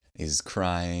Is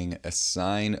crying a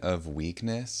sign of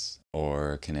weakness,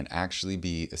 or can it actually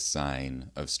be a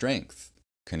sign of strength?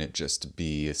 Can it just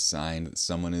be a sign that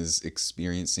someone is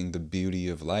experiencing the beauty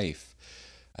of life?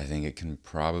 I think it can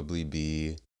probably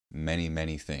be many,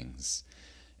 many things.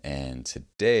 And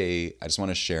today, I just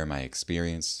want to share my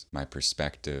experience, my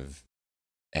perspective,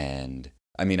 and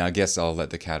I mean, I guess I'll let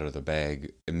the cat out of the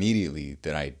bag immediately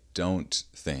that I don't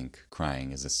think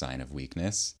crying is a sign of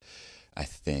weakness. I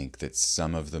think that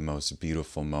some of the most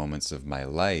beautiful moments of my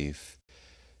life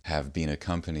have been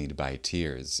accompanied by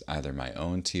tears, either my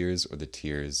own tears or the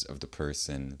tears of the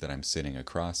person that I'm sitting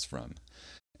across from.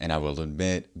 And I will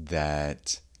admit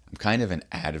that I'm kind of an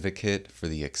advocate for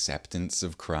the acceptance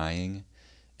of crying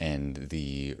and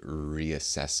the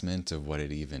reassessment of what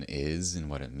it even is and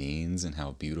what it means and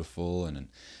how beautiful and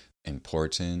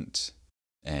important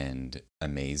and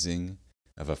amazing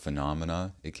of a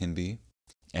phenomena it can be.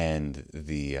 And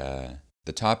the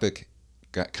topic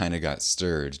got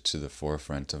stirred to the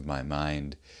forefront of my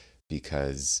mind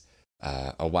because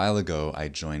a while ago I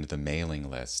joined the mailing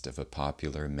list of a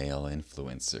popular male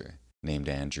influencer named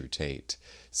Andrew Tate.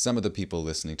 Some of the people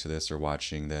listening to this or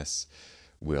watching this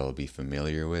will be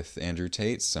familiar with Andrew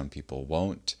Tate. Some people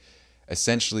won't.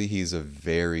 Essentially,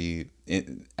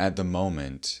 at the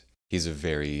moment, he's a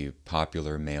very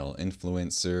popular male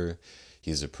influencer.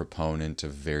 He's a proponent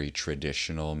of very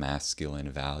traditional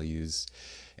masculine values.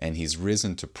 And he's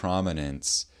risen to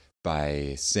prominence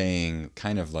by saying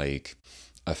kind of like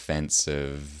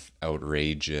offensive,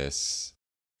 outrageous,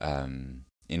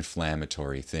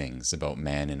 inflammatory things about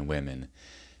men and women.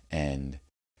 And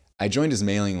I joined his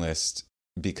mailing list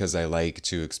because I like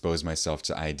to expose myself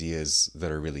to ideas that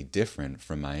are really different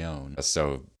from my own.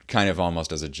 So, kind of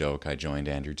almost as a joke, I joined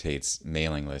Andrew Tate's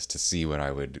mailing list to see what I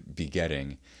would be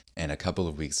getting. And a couple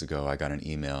of weeks ago, I got an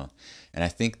email, and I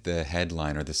think the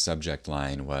headline or the subject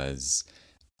line was,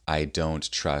 I don't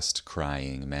trust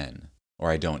crying men,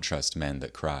 or I don't trust men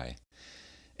that cry.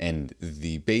 And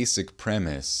the basic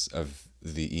premise of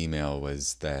the email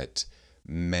was that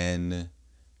men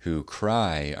who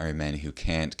cry are men who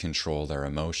can't control their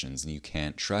emotions, and you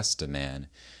can't trust a man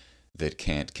that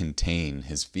can't contain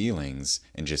his feelings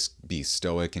and just be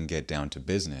stoic and get down to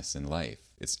business in life.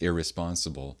 It's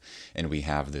irresponsible. And we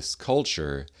have this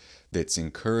culture that's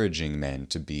encouraging men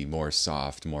to be more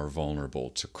soft, more vulnerable,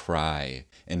 to cry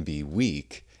and be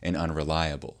weak and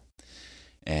unreliable.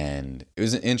 And it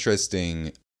was an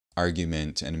interesting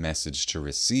argument and message to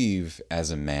receive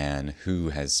as a man who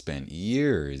has spent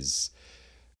years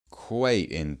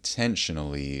quite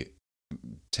intentionally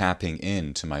tapping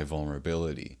into my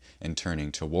vulnerability and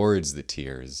turning towards the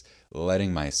tears,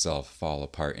 letting myself fall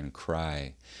apart and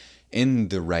cry in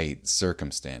the right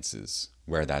circumstances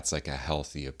where that's like a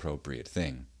healthy, appropriate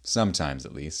thing. Sometimes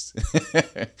at least.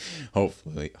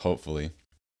 Hopefully.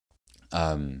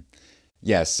 Um,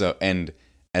 yeah, so, and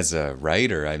as a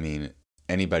writer, I mean,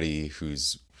 anybody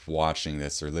who's watching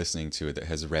this or listening to it that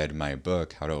has read my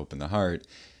book, How to Open the Heart,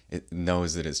 it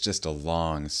knows that it's just a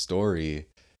long story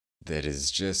that is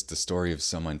just the story of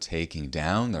someone taking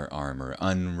down their armor,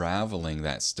 unraveling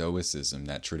that stoicism,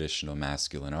 that traditional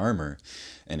masculine armor,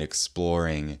 and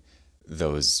exploring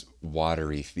those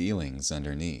watery feelings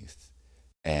underneath.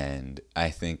 And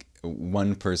I think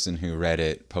one person who read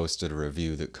it posted a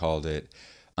review that called it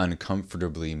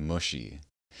uncomfortably mushy,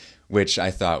 which I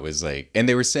thought was like, and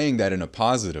they were saying that in a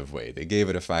positive way. They gave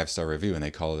it a 5-star review and they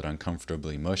called it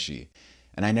uncomfortably mushy.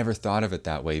 And I never thought of it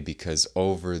that way because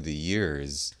over the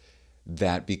years,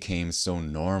 that became so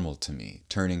normal to me,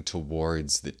 turning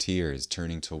towards the tears,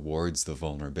 turning towards the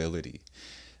vulnerability.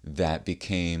 That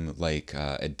became like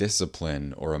a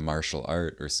discipline or a martial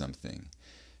art or something.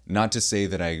 Not to say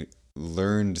that I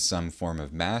learned some form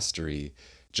of mastery,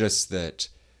 just that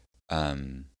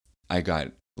I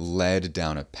got led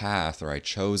down a path, or I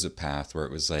chose a path where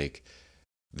it was like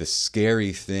the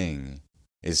scary thing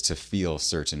is to feel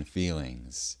certain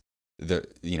feelings.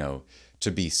 To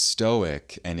be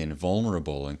stoic and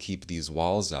invulnerable and keep these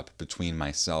walls up between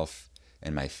myself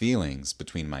and my feelings,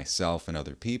 between myself and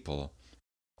other people,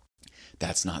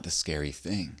 that's not the scary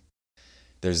thing.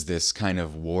 There's this kind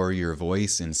of warrior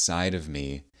voice inside of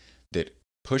me that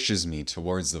pushes me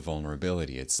towards the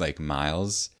vulnerability. It's like,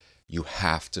 Miles, you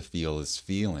have to feel this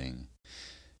feeling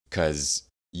because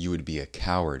you would be a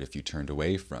coward if you turned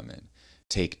away from it.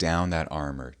 Take down that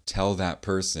armor. Tell that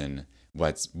person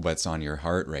what's on your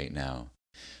heart right now.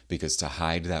 Because to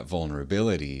hide that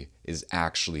vulnerability is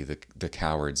actually the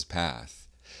coward's path.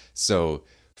 So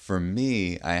for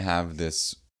me, I have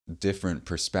this different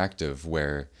perspective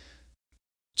where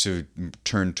to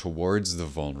turn towards the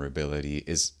vulnerability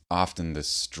is often the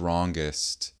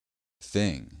strongest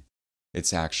thing.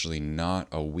 It's actually not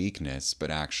a weakness, but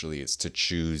actually it's to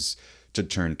choose to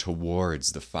turn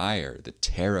towards the fire, the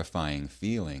terrifying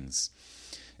feelings,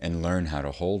 and learn how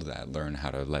to hold that, learn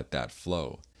how to let that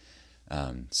flow.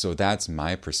 So that's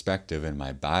my perspective and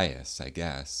my bias, I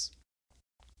guess.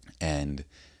 And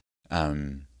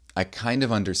I kind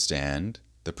of understand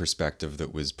the perspective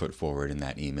that was put forward in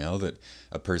that email, that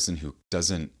a person who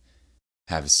doesn't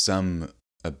have some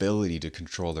ability to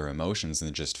control their emotions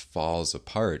and just falls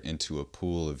apart into a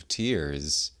pool of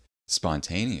tears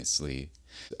spontaneously,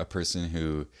 a person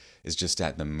who is just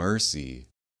at the mercy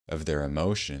of their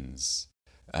emotions,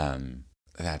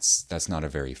 that's not a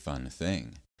very fun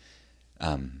thing.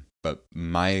 But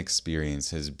my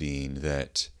experience has been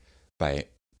that by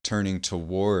turning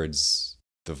towards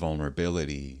the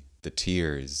vulnerability, the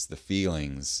tears, the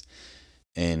feelings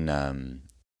in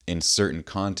certain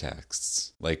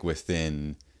contexts, like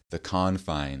within the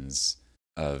confines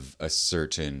of a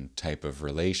certain type of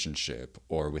relationship,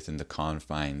 or within the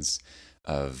confines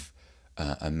of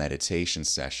a meditation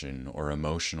session or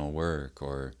emotional work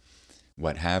or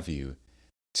what have you,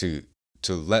 to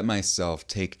let myself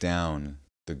take down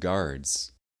the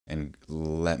guards and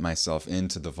let myself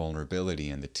into the vulnerability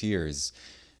and the tears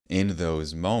in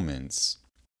those moments,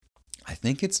 I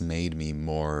think it's made me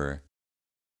more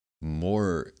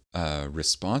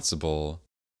responsible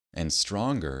and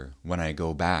stronger when I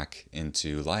go back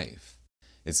into life.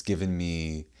 It's given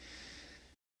me,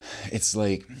 it's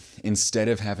like, instead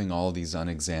of having all these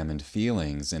unexamined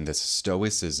feelings and this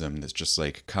stoicism that's just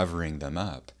like covering them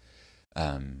up,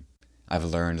 um, I've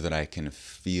learned that I can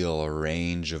feel a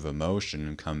range of emotion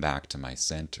and come back to my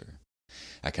center.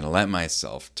 I can let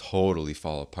myself totally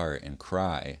fall apart and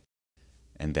cry.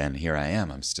 And then here I am,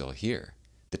 I'm still here.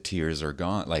 The tears are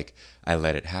gone. Like, I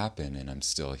let it happen and I'm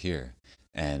still here.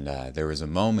 And there was a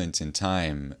moment in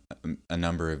time a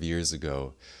number of years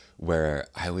ago where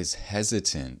I was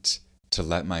hesitant to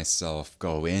let myself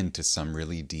go into some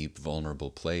really deep,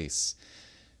 vulnerable place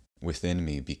within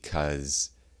me,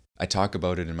 because I talk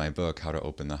about it in my book, How to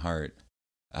Open the Heart.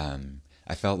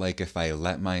 I felt like if I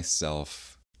let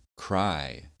myself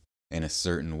cry in a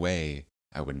certain way,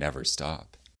 I would never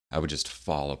stop. I would just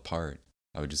fall apart.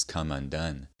 I would just come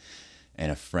undone.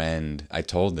 And I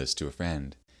told this to a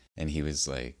friend, and he was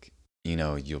like,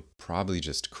 you'll probably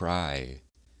just cry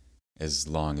as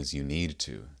long as you need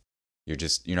to. You're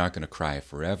not going to cry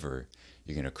forever.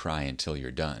 You're going to cry until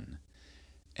you're done.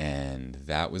 And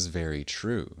that was very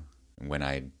true. When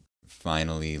I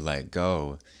finally let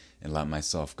go and let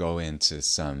myself go into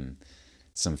some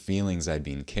feelings I'd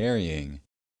been carrying,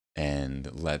 and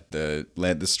let the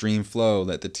stream flow,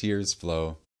 let the tears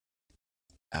flow,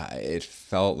 it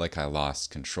felt like I lost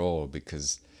control,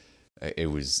 because there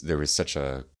was such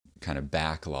a kind of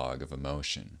backlog of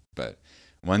emotion. But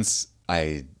once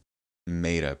I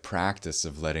made a practice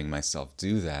of letting myself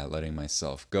do that, letting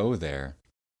myself go there,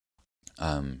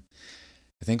 I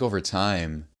think over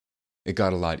time it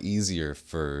got a lot easier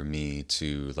for me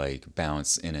to like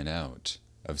bounce in and out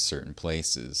of certain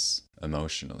places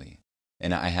emotionally.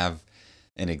 And I have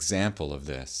an example of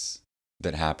this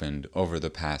that happened over the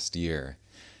past year.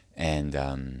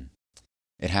 And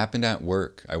it happened at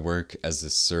work. I work as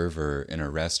a server in a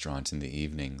restaurant in the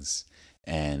evenings.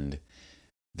 And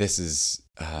this is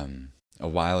a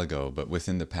while ago, but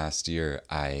within the past year,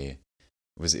 it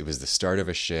was the start of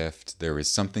a shift. There was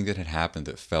something that had happened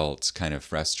that felt kind of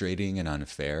frustrating and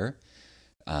unfair,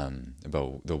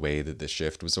 about the way that the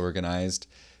shift was organized.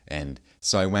 And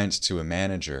so I went to a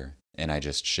manager and I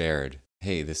just shared,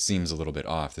 hey, this seems a little bit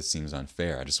off. This seems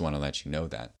unfair. I just want to let you know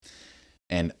that.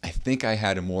 And I think I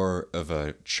had more of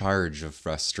a charge of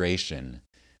frustration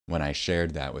when I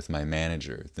shared that with my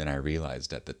manager than I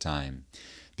realized at the time,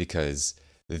 because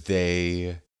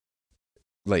they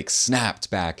like snapped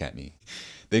back at me.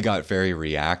 They got very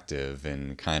reactive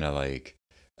and kind of like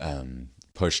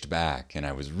pushed back, and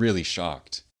I was really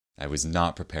shocked. I was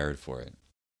not prepared for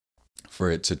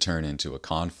it to turn into a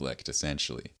conflict,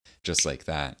 essentially, just like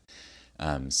that.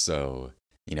 So,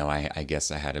 I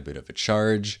guess I had a bit of a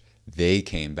charge. They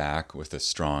came back with a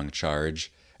strong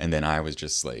charge, and then I was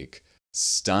just like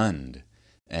stunned.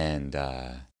 And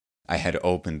I had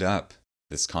opened up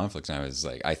this conflict, and I was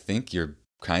like, I think you're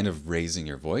kind of raising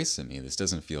your voice at me. This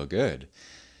doesn't feel good.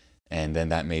 And then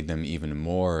that made them even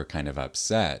more kind of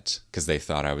upset, because they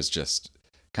thought I was just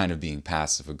kind of being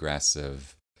passive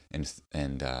aggressive.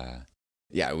 And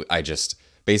yeah, I just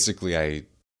basically, I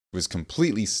was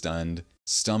completely stunned,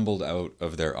 stumbled out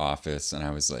of their office, and I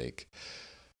was like,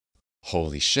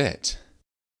 holy shit,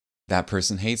 that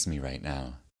person hates me right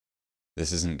now.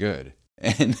 This isn't good.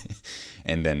 And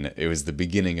and then it was the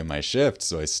beginning of my shift,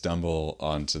 so I stumble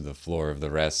onto the floor of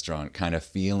the restaurant, kind of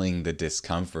feeling the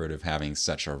discomfort of having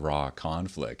such a raw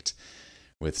conflict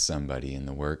with somebody in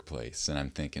the workplace. And I'm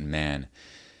thinking, man,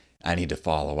 I need to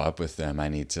follow up with them. I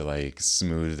need to like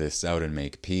smooth this out and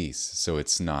make peace so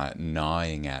it's not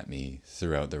gnawing at me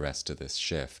throughout the rest of this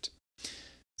shift.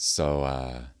 So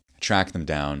I track them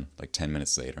down like 10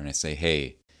 minutes later and I say,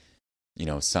 hey,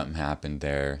 something happened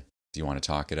there. Do you want to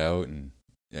talk it out? And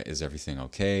is everything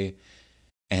okay?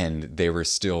 And they were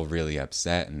still really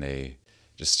upset and they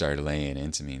just started laying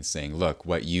into me and saying, look,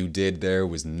 what you did there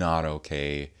was not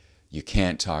okay. You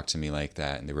can't talk to me like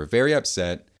that. And they were very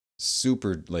upset,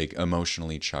 super like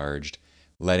emotionally charged,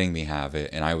 letting me have it.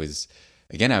 And I was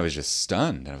just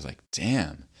stunned. I was like,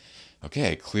 damn,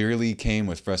 okay, I clearly came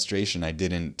with frustration I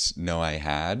didn't know I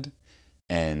had.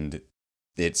 And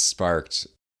it sparked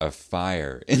a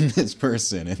fire in this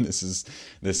person. And this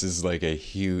is like a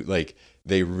huge, like,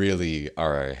 they really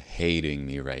are hating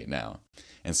me right now.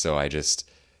 And so I just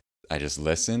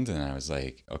listened and I was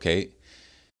like, okay,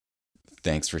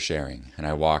 thanks for sharing. And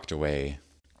I walked away.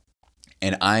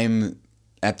 And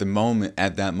at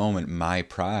that moment, my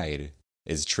pride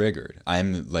is triggered.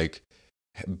 I'm like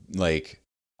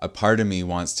a part of me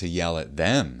wants to yell at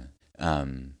them.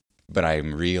 But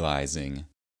I'm realizing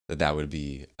that would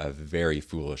be a very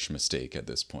foolish mistake at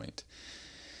this point.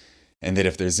 And that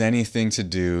if there's anything to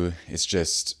do, it's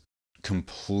just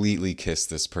completely kiss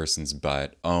this person's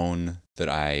butt, own that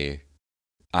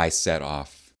I set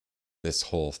off this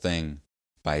whole thing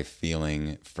by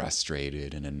feeling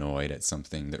frustrated and annoyed at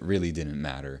something that really didn't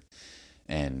matter,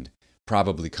 and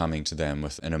probably coming to them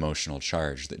with an emotional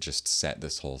charge that just set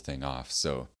this whole thing off.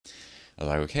 So I was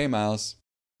like, okay, Miles,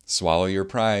 swallow your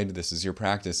pride. This is your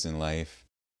practice in life.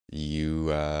 You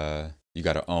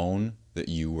got to own that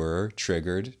you were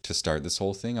triggered to start this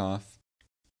whole thing off,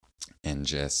 and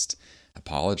just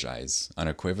apologize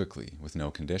unequivocally with no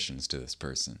conditions to this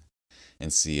person,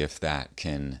 and see if that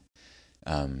can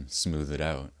smooth it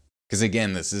out. Because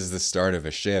again, this is the start of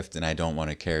a shift, and I don't want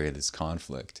to carry this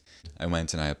conflict. I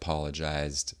went and I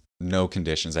apologized, no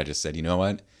conditions. I just said, you know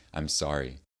what? I'm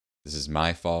sorry. This is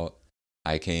my fault.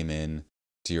 I came in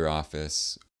to your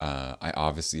office. I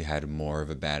obviously had more of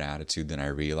a bad attitude than I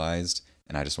realized,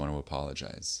 and I just want to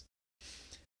apologize.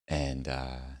 And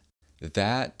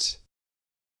that,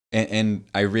 and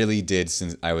I really did,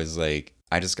 since I was like,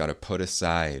 I just got to put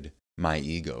aside my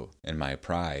ego and my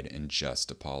pride and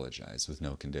just apologize with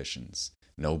no conditions,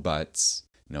 no buts,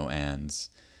 no ands,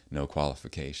 no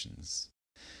qualifications.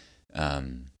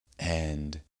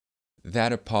 And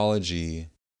that apology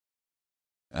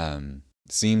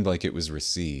seemed like it was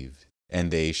received,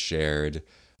 and they shared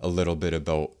a little bit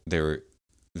about they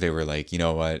were like, you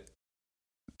know what,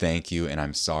 thank you, and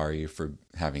I'm sorry for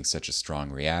having such a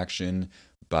strong reaction,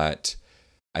 but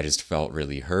I just felt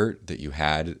really hurt that you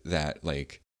had that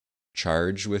like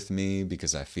charge with me,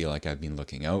 because I feel like I've been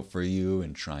looking out for you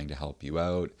and trying to help you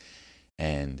out.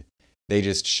 And they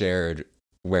just shared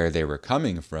where they were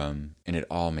coming from, and it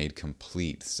all made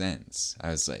complete sense.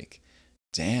 I was like,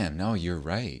 damn, no, you're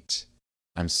right.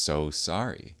 I'm so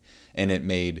sorry. And it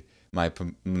made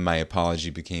my apology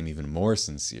became even more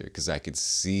sincere, because I could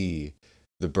see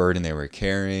the burden they were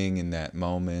carrying in that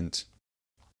moment,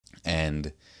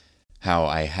 and how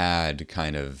I had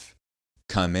kind of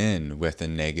come in with a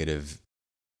negative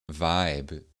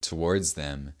vibe towards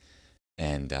them.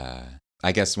 And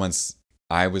I guess once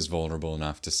I was vulnerable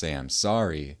enough to say I'm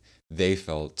sorry, they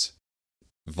felt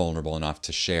vulnerable enough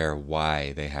to share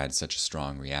why they had such a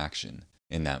strong reaction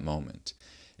in that moment.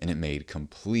 And it made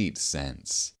complete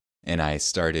sense. And I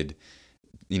started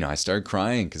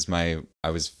crying, because I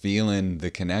was feeling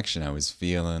the connection. I was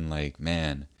feeling like,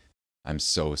 man, I'm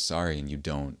so sorry, and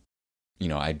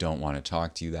I don't want to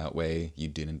talk to you that way. You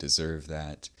didn't deserve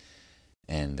that.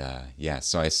 And yeah,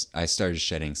 so I started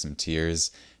shedding some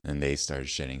tears, and they started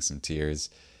shedding some tears,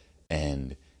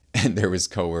 and and there was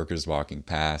coworkers walking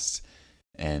past,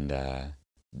 and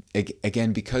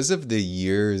again, because of the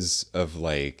years of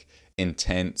like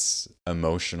intense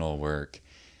emotional work,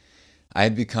 I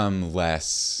had become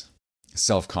less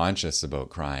self-conscious about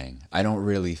crying. I don't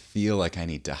really feel like I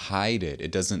need to hide it.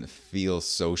 It doesn't feel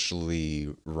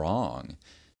socially wrong.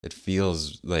 It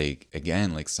feels like,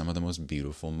 again, like some of the most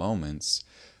beautiful moments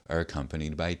are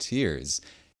accompanied by tears.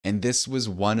 And this was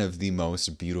one of the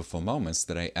most beautiful moments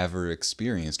that I ever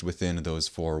experienced within those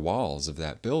four walls of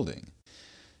that building.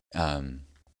 Um,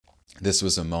 this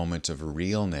was a moment of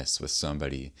realness with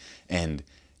somebody. And,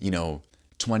 you know,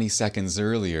 20 seconds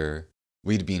earlier,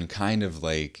 we'd been kind of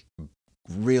like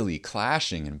really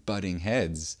clashing and butting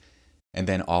heads. And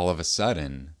then all of a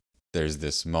sudden, there's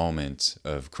this moment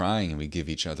of crying and we give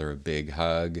each other a big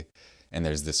hug and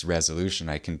there's this resolution,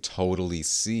 I can totally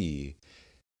see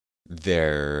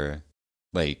their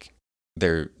like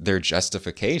their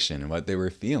justification and what they were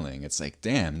feeling. It's like,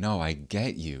 damn, no, I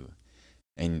get you.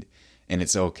 And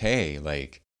it's okay.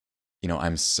 Like,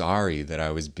 I'm sorry that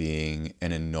I was being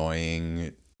an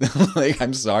annoying like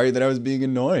I'm sorry that I was being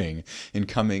annoying and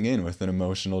coming in with an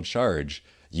emotional charge.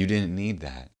 You didn't need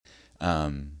that.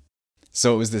 Um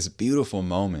so it was this beautiful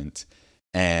moment,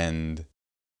 and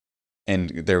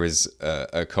there was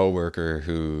a coworker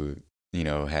who,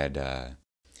 had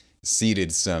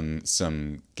seated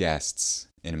some guests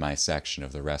in my section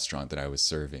of the restaurant that I was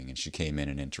serving, and she came in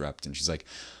and interrupted, and she's like,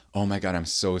 "Oh my God, I'm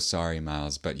so sorry,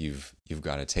 Miles, but you've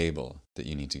got a table that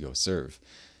you need to go serve."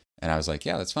 And I was like,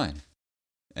 "Yeah, that's fine."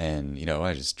 And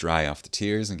I just dry off the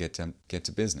tears and get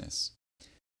to business.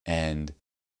 And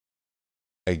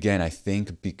again, I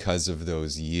think because of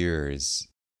those years,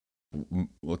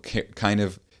 kind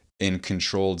of in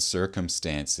controlled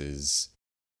circumstances,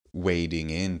 wading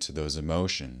into those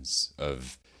emotions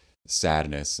of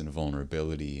sadness and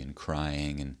vulnerability and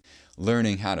crying and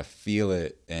learning how to feel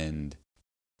it and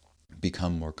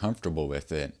become more comfortable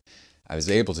with it, I was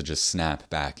able to just snap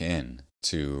back in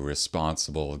to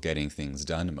responsible getting things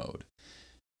done mode.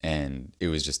 And it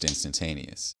was just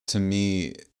instantaneous. To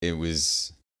me, it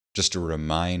was just a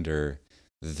reminder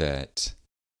that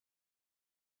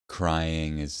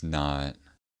crying is not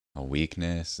a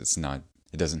weakness.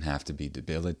 It doesn't have to be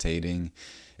debilitating.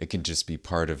 It can just be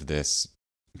part of this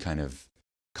kind of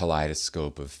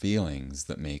kaleidoscope of feelings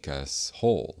that make us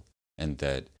whole and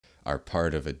that are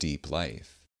part of a deep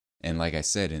life. And like I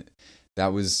said,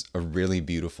 that was a really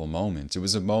beautiful moment. It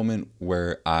was a moment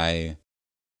where I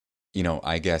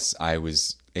guess I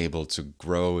was able to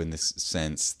grow in this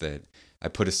sense that I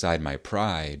put aside my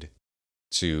pride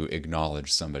to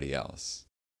acknowledge somebody else.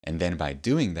 And then by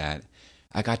doing that,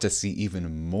 I got to see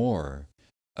even more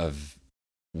of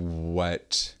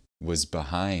what was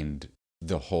behind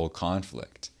the whole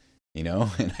conflict,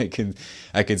 and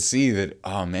I could see that,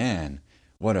 oh man,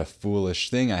 what a foolish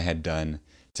thing I had done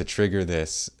to trigger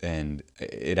this, and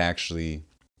it actually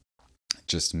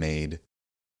just made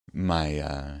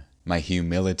my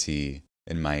humility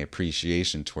and my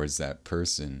appreciation towards that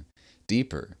person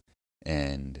deeper.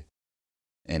 and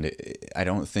I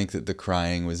don't think that the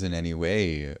crying was in any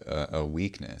way a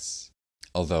weakness,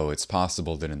 although it's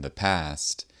possible that in the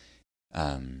past,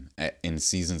 in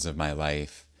seasons of my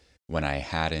life when I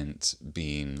hadn't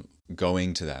been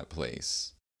going to that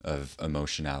place of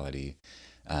emotionality,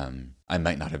 I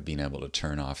might not have been able to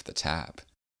turn off the tap.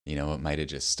 It might have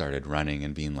just started running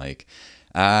and being like,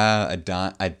 a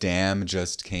dam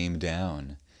just came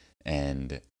down,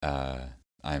 and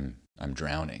I'm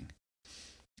drowning.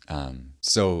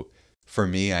 So for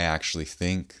me, I actually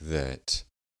think that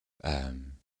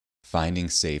um, finding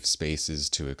safe spaces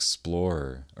to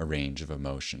explore a range of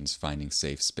emotions, finding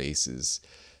safe spaces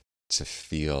to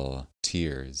feel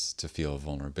tears, to feel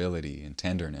vulnerability and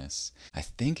tenderness, I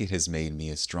think it has made me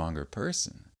a stronger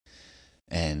person.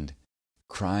 And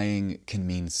crying can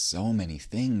mean so many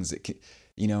things. It can,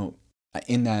 you know,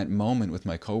 in that moment with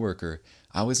my coworker,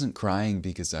 I wasn't crying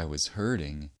because I was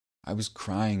hurting. I was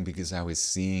crying because I was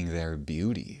seeing their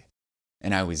beauty.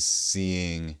 And I was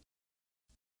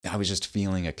just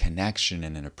feeling a connection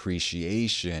and an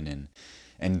appreciation,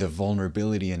 and the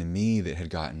vulnerability in me that had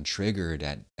gotten triggered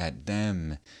at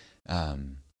them.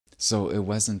 Um, so it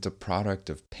wasn't a product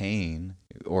of pain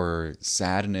or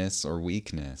sadness or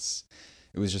weakness.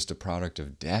 It was just a product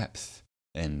of depth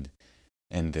and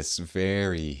this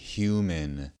very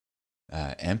human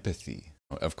empathy.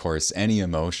 Of course, any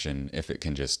emotion, if it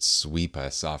can just sweep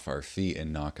us off our feet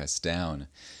and knock us down,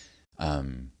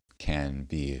 can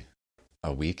be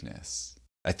a weakness.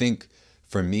 I think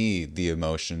for me, the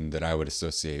emotion that I would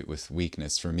associate with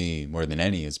weakness for me more than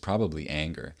any is probably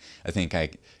anger. I think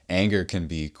anger can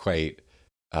be quite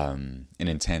an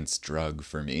intense drug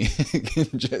for me. It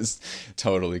can just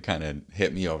totally kind of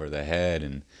hit me over the head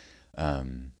and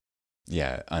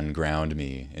unground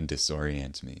me and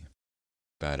disorient me.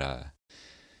 But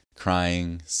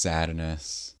crying,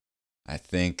 sadness, I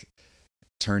think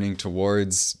turning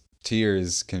towards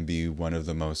tears can be one of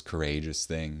the most courageous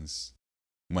things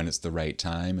when it's the right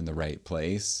time and the right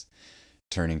place.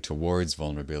 Turning towards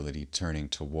vulnerability, turning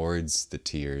towards the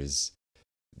tears,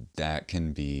 that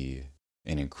can be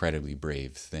an incredibly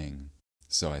brave thing.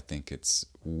 So I think it's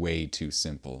way too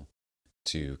simple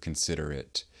to consider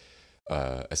it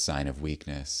a sign of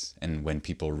weakness. And when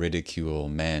people ridicule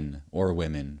men or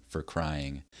women for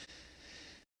crying,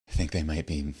 I think they might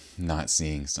be not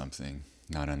seeing something.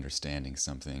 not understanding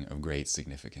something of great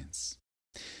significance.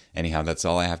 Anyhow, that's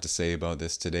all I have to say about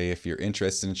this today. If you're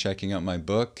interested in checking out my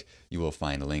book, you will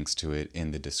find links to it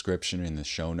in the description, in the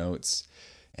show notes.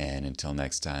 And until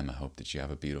next time, I hope that you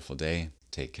have a beautiful day.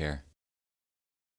 Take care.